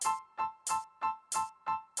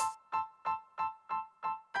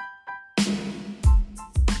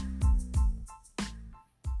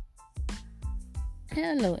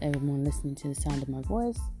Hello, everyone listening to the sound of my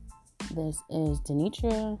voice. This is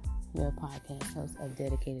Denitra, your podcast host of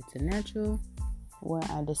Dedicated to Natural, where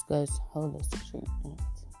I discuss holistic treatment.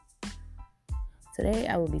 Today,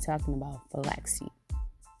 I will be talking about flaxseed.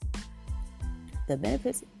 The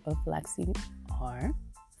benefits of flaxseed are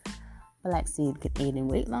flaxseed can aid in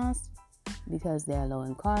weight loss because they are low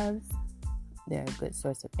in carbs, they're a good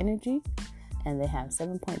source of energy, and they have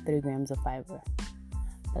 7.3 grams of fiber.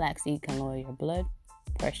 Flaxseed can lower your blood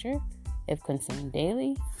pressure. If consumed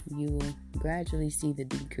daily, you will gradually see the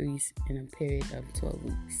decrease in a period of 12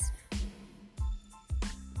 weeks.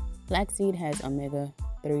 Flaxseed has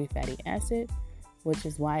omega-3 fatty acid, which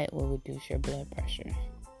is why it will reduce your blood pressure.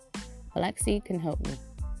 Flaxseed can help with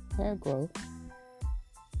hair growth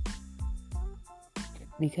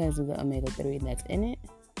because of the omega-3 that's in it.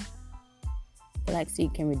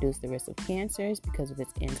 Flaxseed can reduce the risk of cancers because of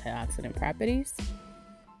its antioxidant properties.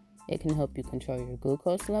 It can help you control your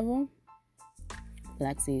glucose level.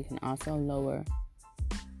 Flaxseed can also lower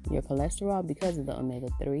your cholesterol because of the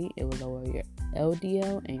omega-3. It will lower your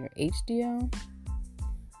LDL and your HDL.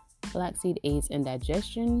 Flaxseed aids in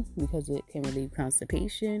digestion because it can relieve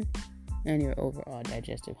constipation and your overall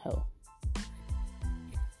digestive health.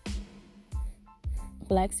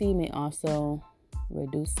 Flaxseed may also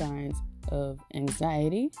reduce signs of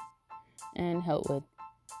anxiety and help with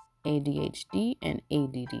ADHD and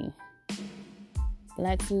ADD.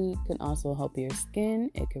 Flaxseed can also help your skin.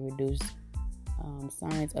 It can reduce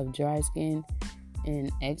signs of dry skin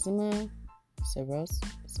and eczema,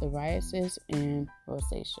 psoriasis, and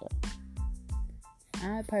rosacea.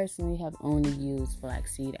 I personally have only used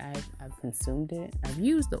flaxseed. I've consumed it. I've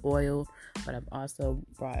used the oil, but I've also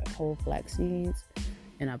brought whole flax seeds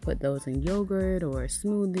and I put those in yogurt or a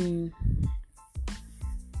smoothie.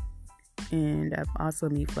 And I've also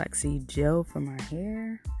made flaxseed gel for my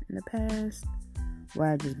hair in the past,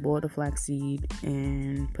 where I just boil the flaxseed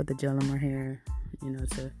and put the gel in my hair,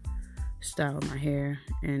 to style my hair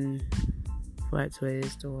in flat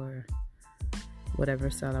twist or whatever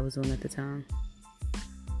style I was doing at the time.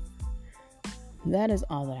 That is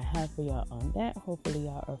all that I have for y'all on that. Hopefully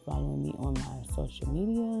y'all are following me on my social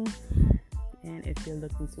media. And if you're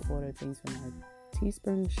looking to order things from my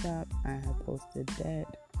Teespring shop, I have posted that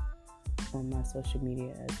on my social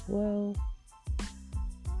media as well.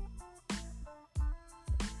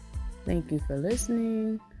 Thank you for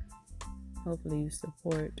listening. Hopefully you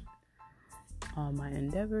support all my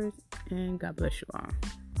endeavors, and God bless you all.